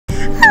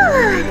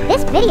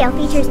video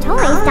features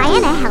toys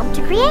Diana helped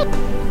to create.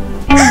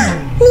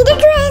 Need a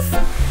dress.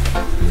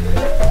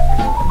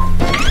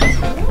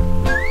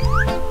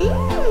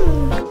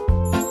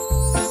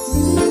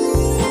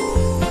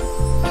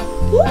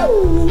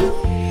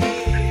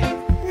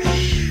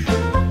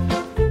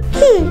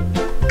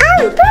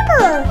 I'm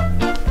purple.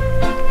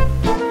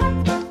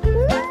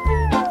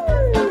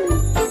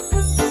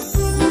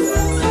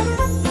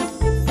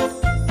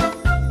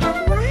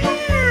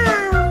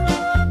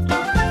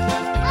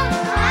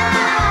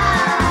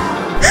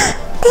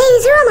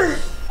 There's Roma.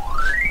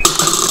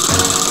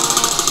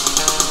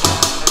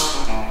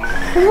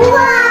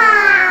 Wow!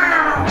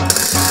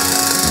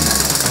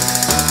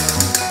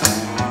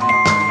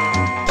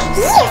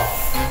 Yes!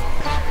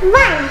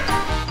 One.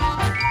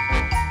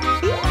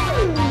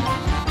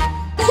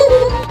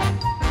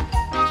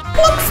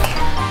 Next.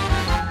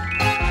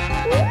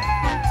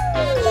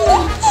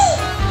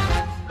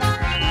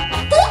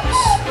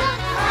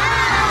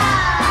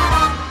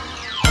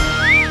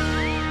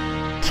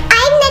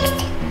 I'm next.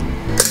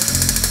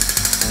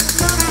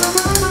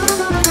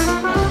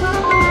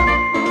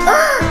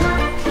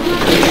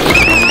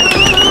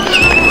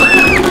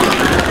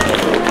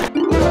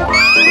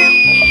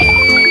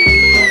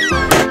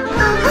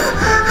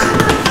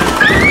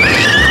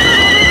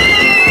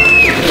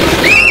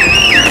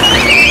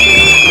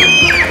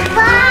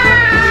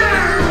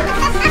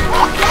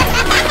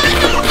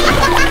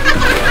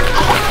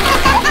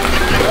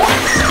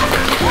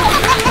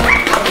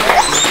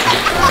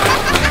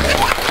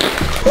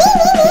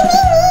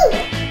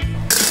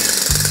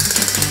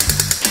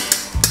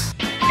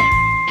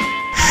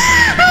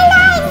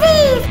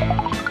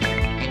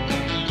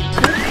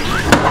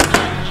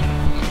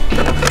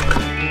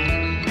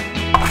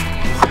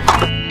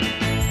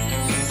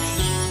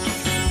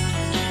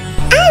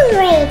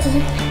 Ready.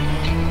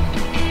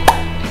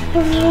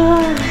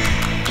 Wow.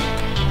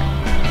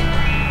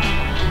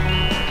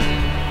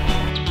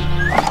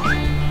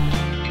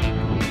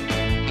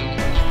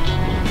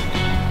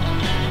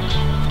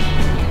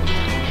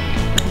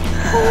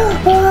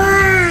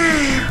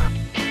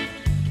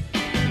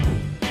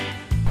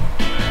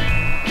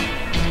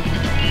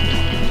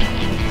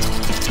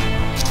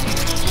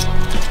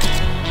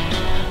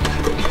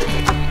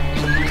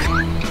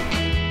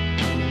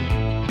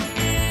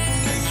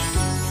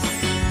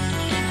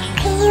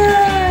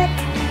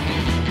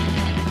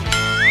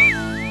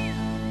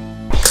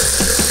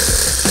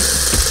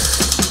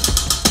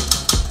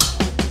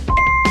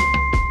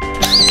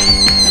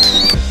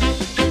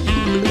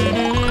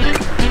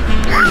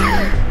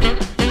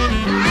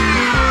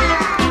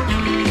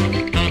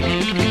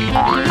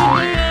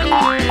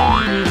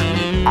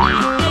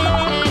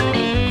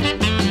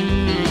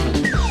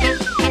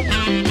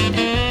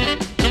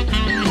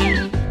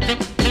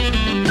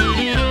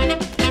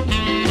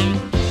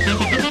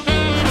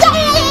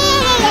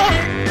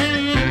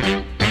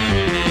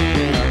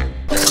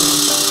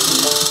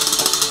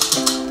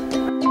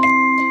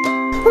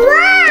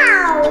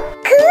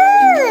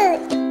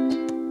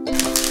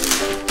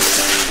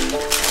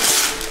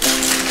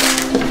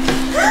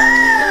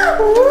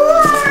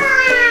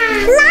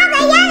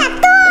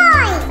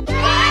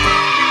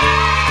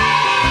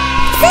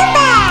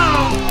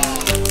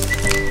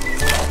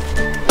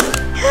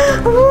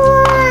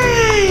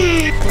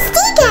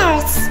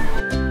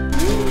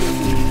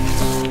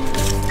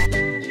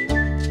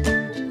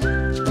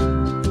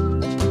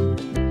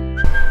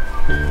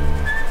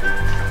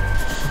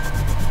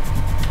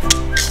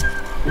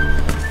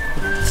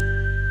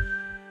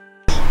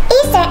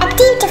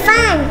 Activity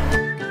fun.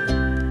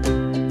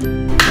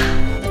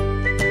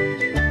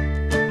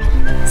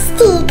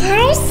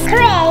 Stickers,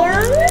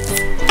 crayons,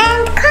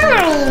 and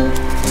coloring.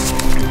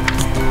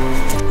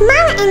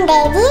 Mom and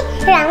Daddy,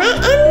 Roma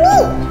and me.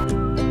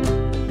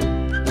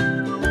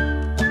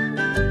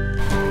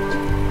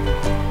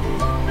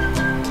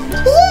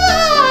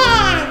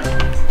 Yeah!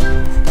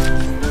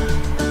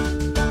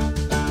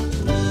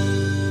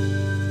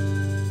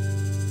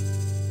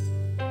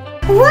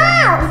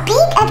 Wow,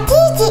 big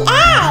activity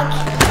egg.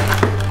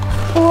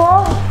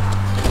 Whoa.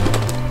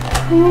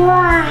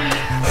 Wow.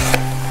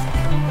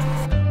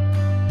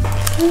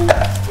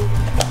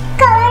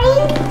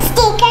 Coloring,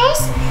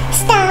 stickers,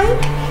 stamp,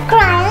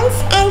 crayons,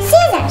 and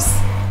scissors.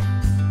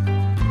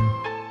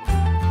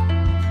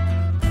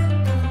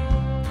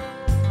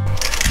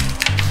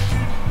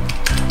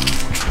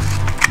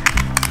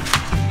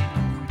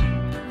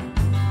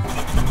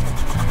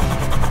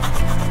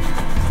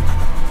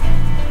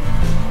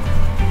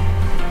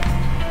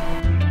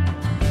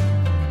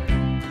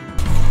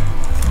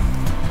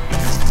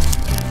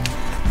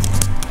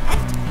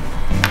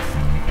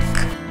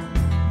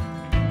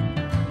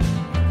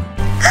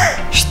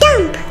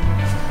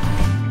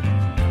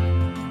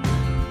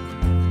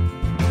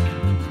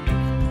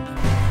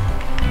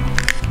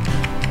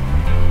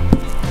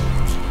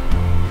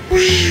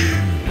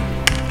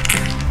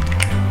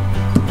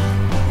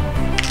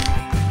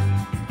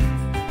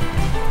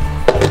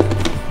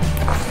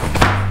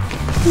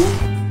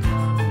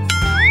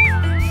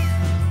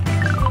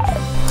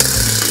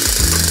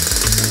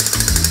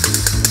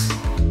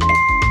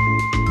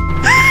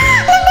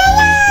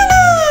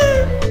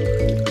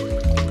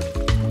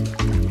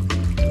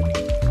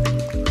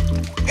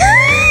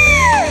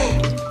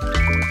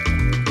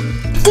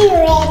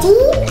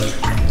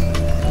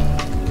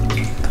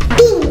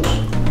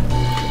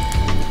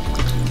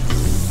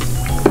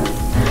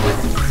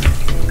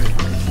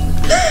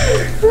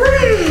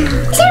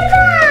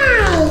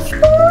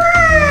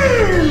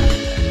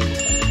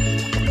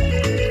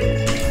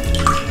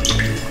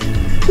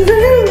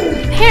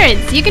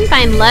 can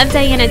find Love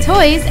Diana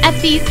toys at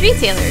these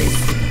retailers.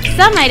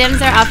 Some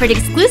items are offered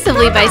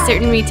exclusively by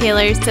certain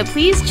retailers, so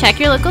please check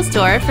your local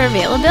store for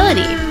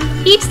availability.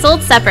 Each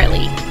sold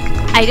separately.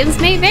 Items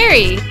may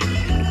vary.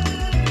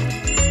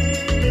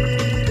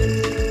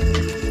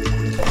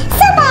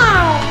 Super!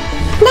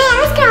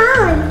 Nails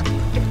grown!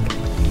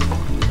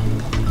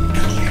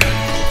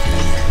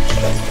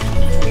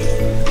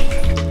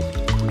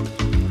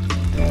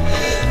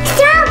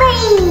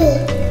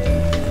 Strawberry!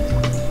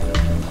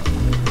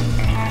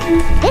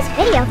 This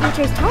video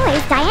features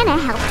toys Diana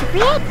helped to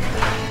create.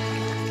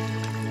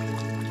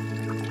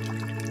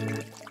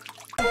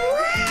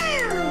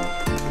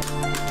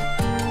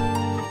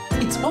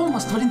 It's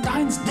almost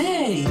Valentine's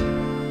Day!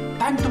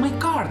 Time to make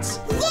cards!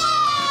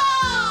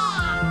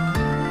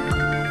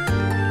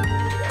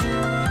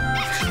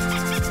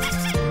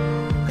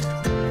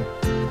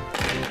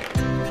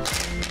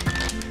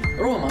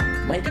 Roma,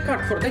 make a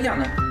card for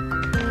Diana.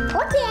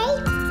 Okay.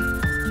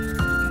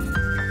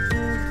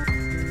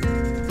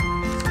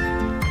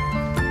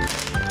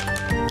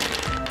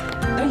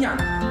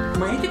 Diana,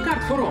 make a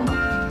card for Roma.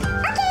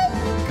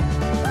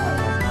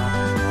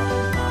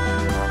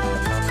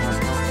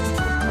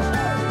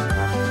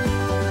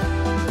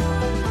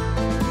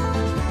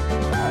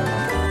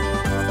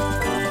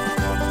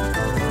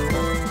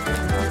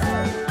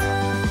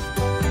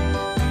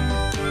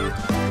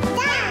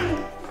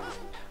 Done!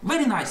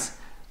 Very nice!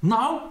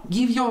 Now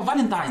give your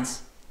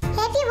Valentines.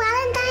 Happy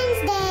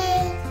Valentine's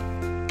Day!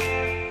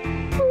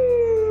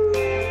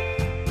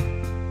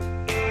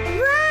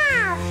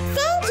 Wow!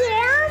 Thank you,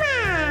 Roma!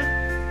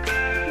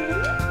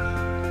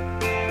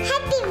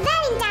 Happy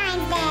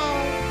Valentine's Day!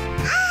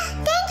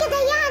 Thank you,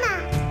 Diana!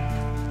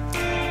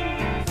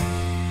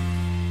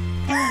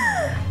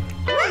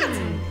 What?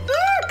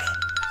 Look!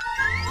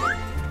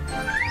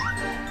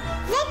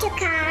 Letter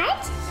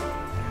card.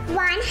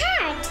 One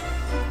heart.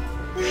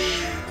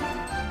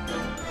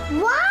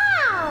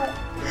 Wow!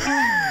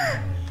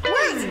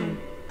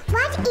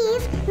 What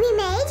if we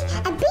made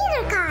a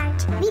bigger card?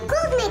 We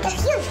could make a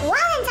huge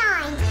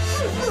Valentine!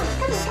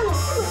 Come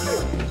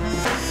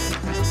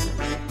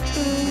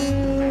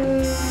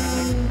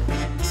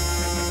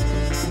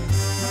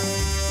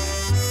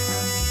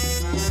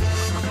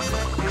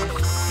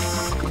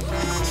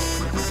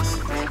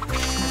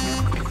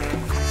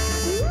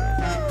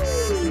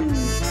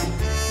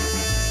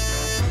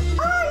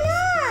Oh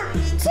no!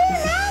 Too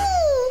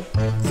many!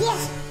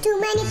 Yes, too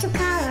many to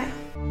color.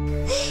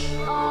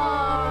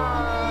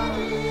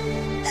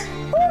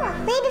 Oh,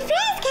 maybe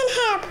friends can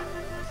help.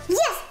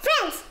 Yes,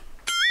 friends.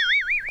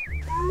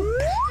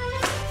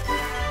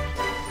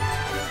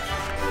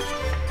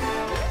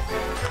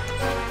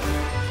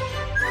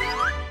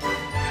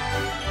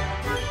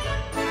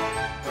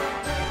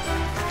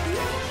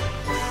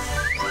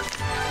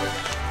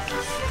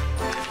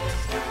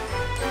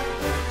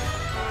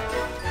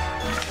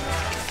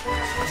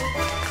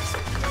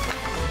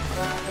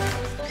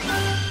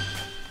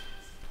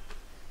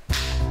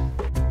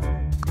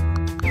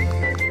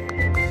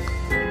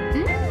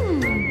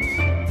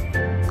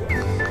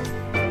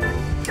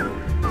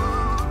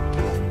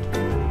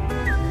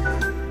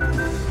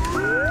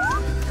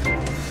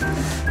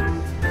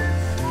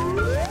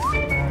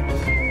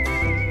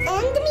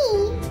 And me.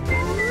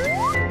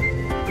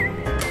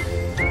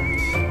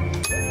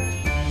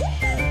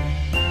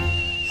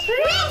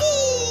 Ready!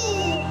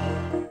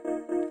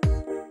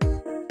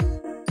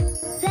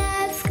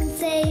 Love can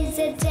save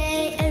the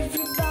day,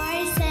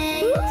 everybody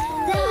sing.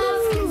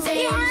 Love can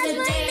save the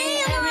day,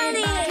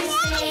 everybody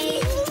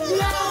sing.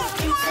 Love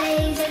can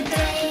save the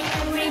day,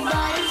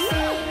 everybody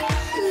sing.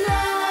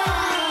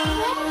 Love.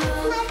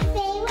 My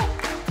favorite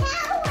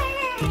color.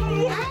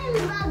 I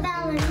love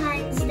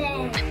Valentine's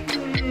Day.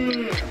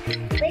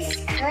 Which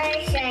color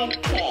should I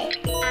pick?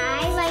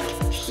 I like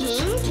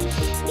pink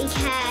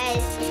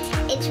because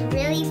it's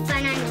really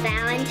fun on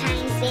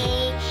Valentine's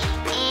Day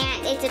and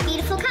it's a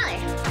beautiful color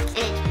and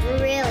it's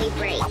really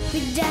bright.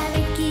 With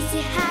Daddy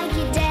Kissy, hug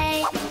your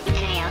day.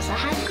 And I also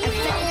have a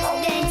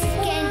friend dance,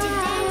 candy,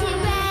 dainty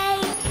way.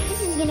 This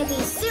is gonna be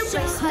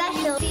super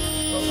special.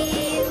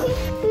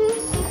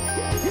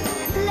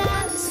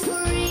 Love's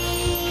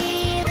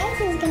free. This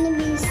is gonna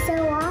be so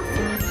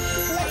awesome.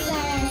 Look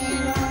at it,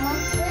 Mama.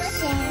 We're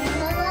sharing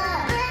the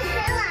love.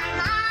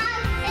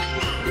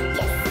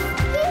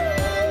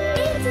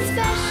 It's a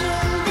special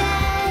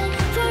day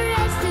for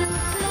us to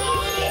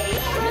play.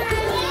 I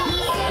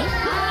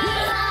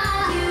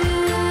love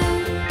you.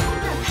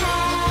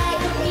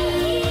 Happy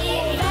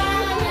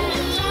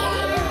Valentine's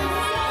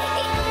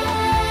Day.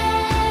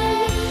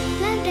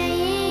 Love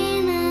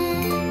Diana.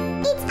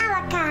 It's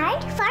our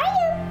card for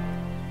you.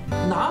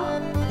 Now,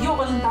 your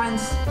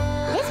Valentines.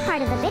 This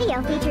part of the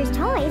video features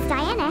toys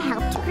Diana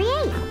helped to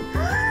create.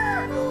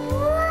 Wow!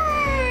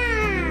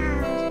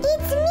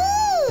 It's me!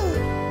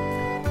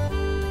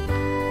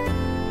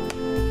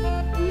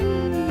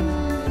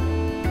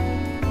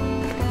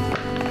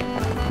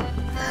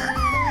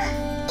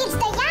 It's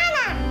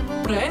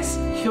Diana! Press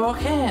your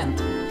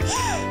hand.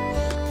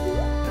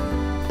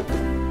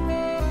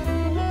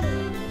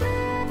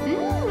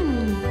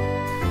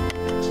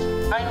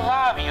 I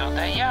love you,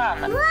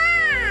 Diana. Wow!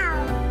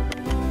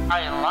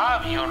 I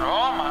love you,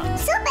 Roma.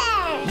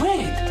 Super!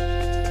 Wait!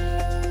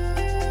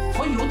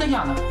 For you,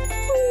 Diana.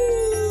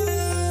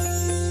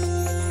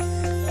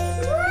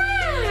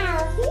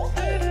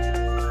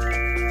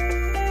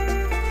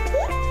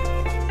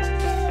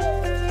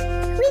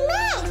 We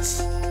match!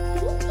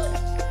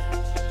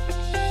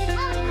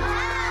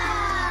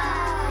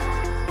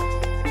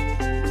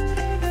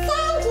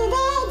 Thank you,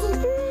 Daddy!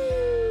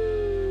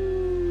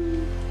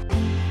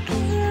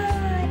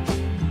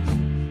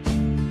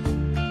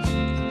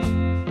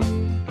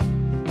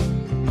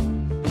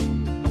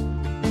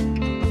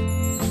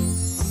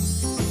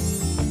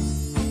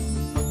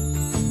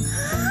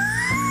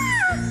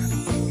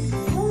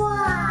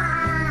 Wow!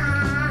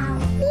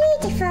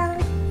 Beautiful!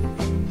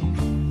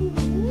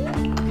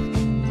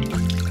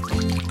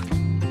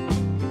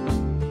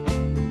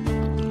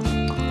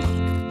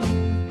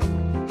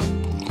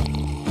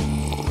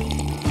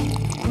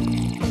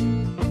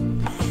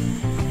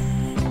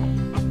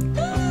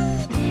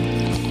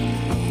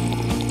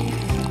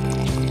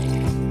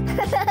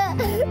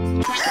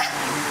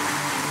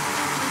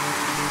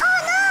 Oh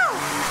no!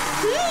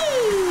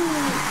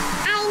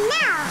 I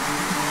know!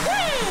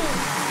 Yeah!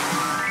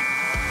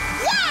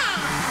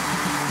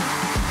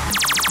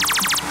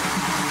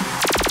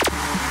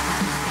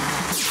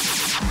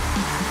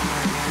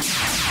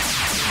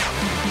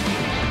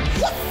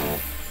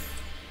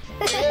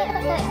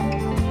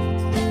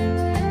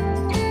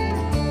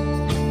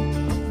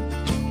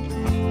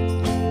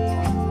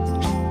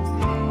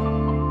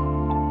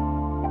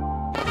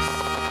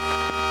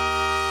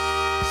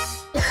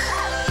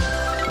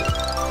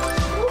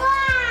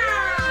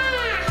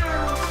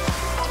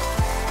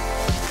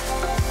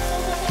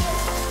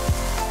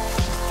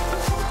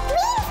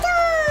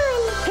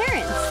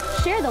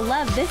 Parents, share the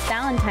love this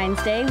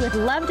Valentine's Day with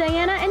Love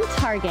Diana and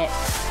Target.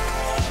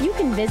 You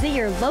can visit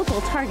your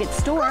local Target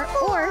store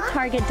or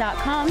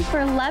Target.com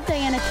for Love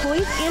Diana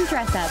toys and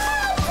dress-up.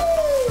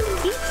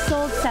 Each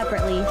sold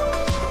separately.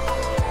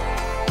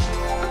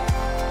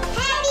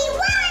 Happy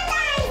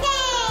Valentine's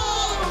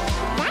Day!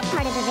 That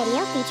part of the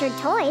video featured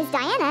toys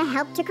Diana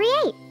helped to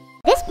create.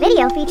 This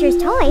video features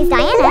toys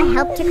Diana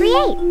helped to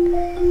create.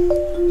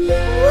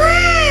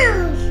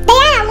 Wow!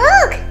 Diana,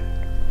 look!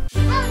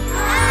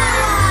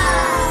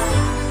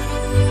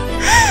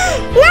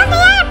 Love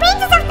Diana,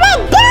 Princess of Play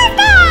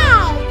Birthday!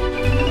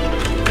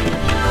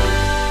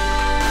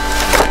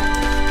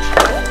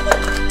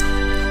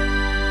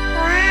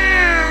 Wow!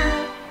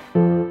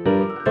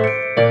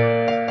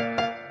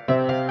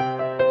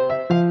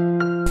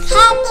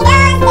 Happy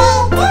birthday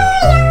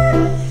to you!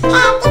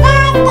 Happy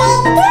birthday to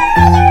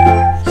you!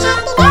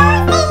 Happy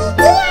birthday,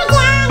 dear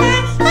Diana!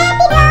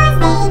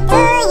 Happy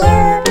birthday to you!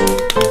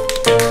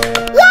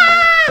 Yeah!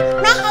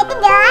 My happy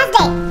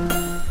birthday!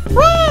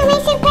 Wow, my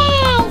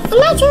surprise!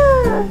 My too!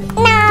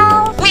 No!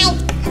 Wait!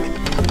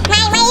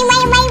 Mommy!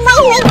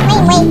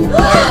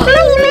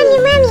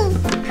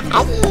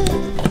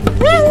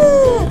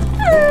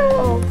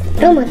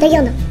 Roma,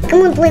 Diana,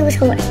 come on, play with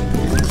horse.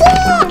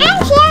 Yeah, I'm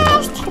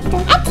first!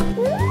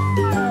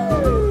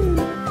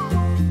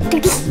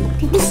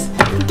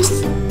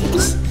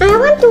 I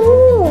want to!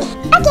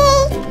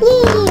 Okay!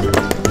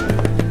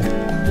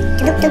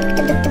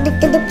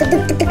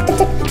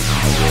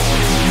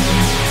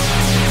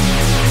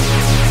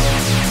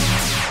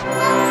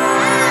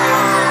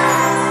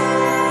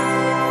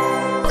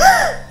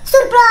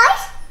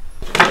 Surprise!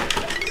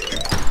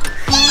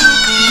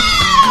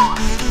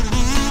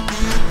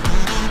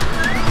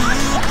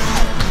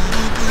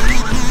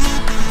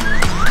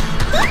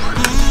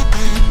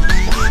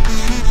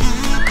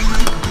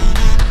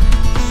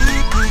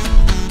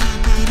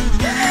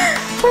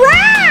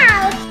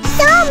 Wow!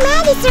 So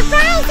many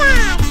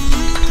surprises!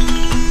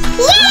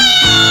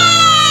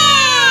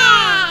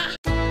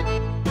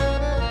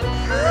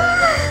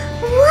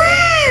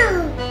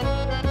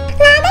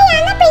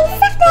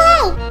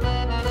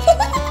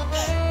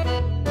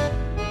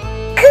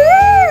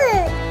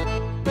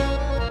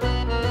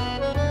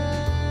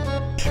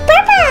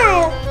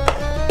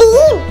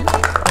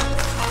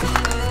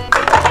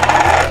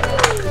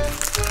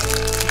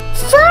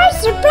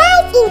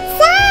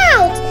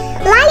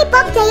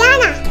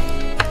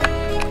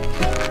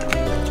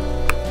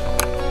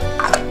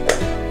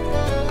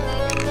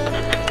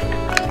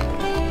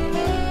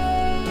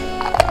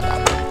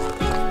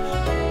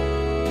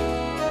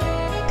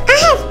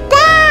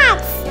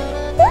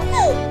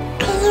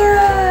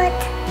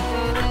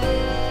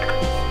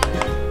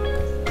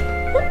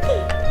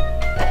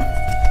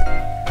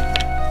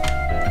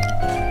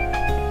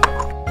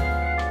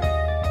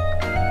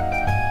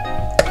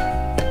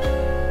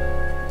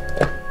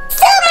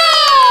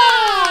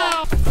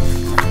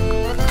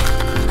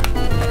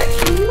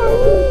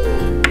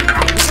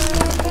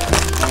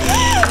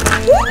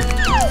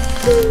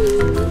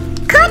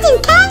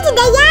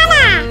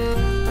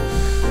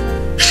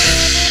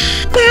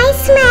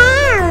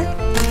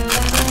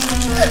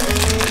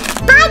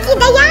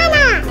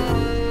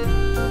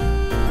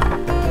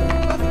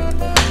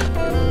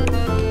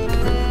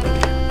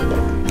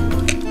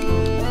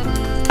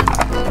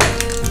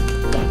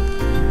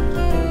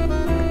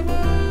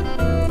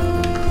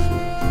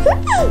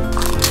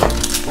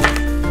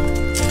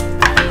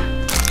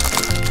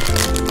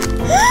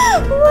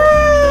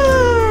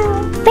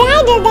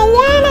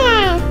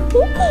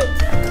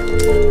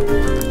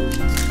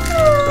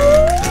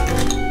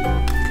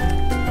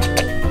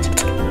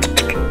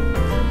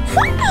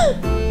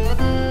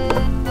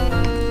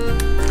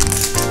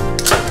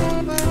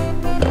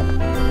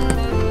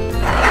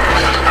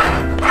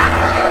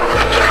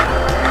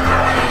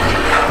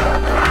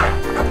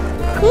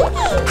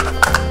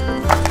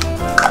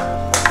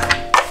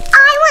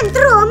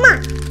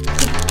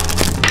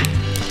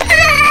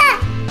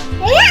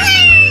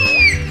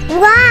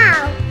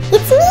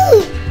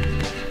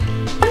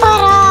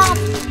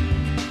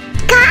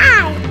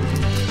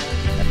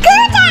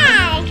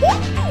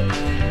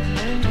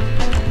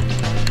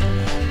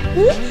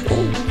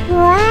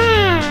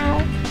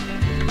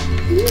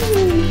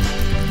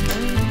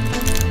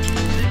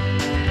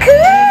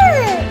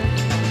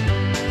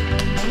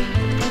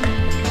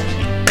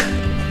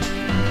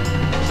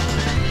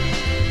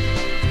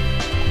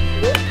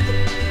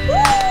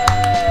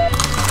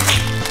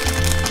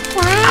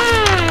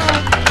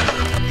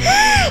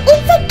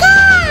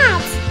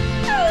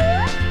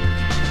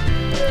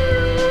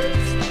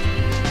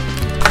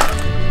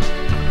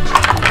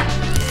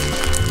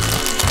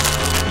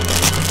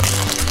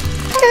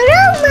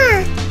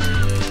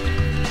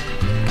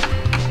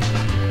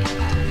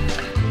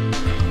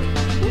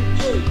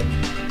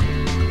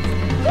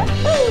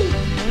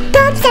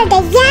 So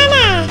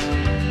Diana.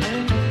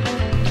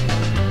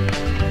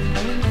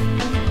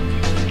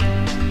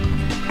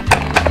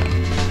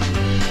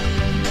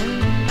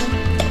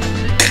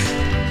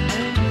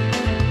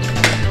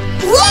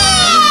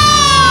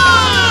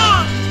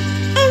 Yeah!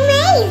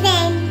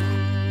 Amazing!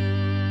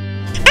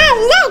 I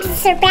love the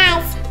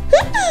surprise.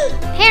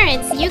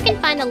 Parents, you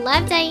can find the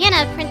Love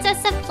Diana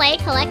Princess of Play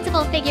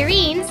collectible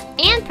figurines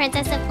and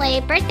Princess of Play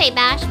Birthday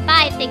Bash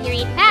 5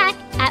 figurine pack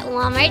at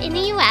Walmart in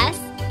the US,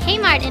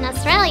 Kmart in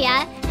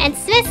Australia, and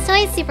Smith's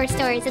Toys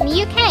Superstores in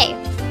the UK.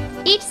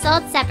 Each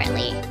sold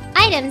separately.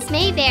 Items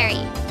may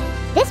vary.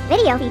 This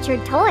video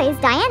featured toys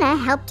Diana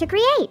helped to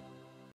create.